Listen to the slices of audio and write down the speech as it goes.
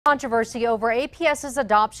Controversy over APS's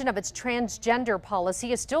adoption of its transgender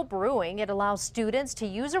policy is still brewing. It allows students to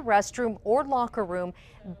use a restroom or locker room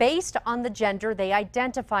based on the gender they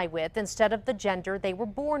identify with instead of the gender they were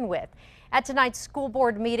born with. At tonight's school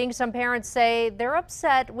board meeting, some parents say they're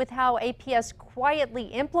upset with how APS quietly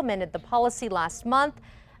implemented the policy last month.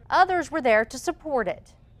 Others were there to support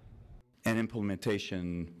it. An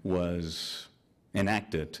implementation was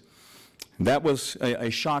enacted. That was a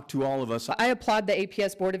shock to all of us. I applaud the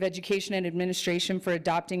APS Board of Education and Administration for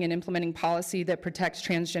adopting and implementing policy that protects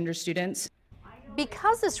transgender students.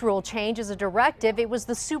 Because this rule change is a directive, it was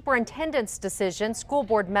the superintendent's decision. School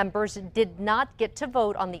board members did not get to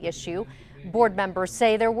vote on the issue. Board members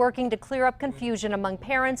say they're working to clear up confusion among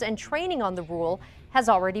parents, and training on the rule has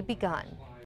already begun.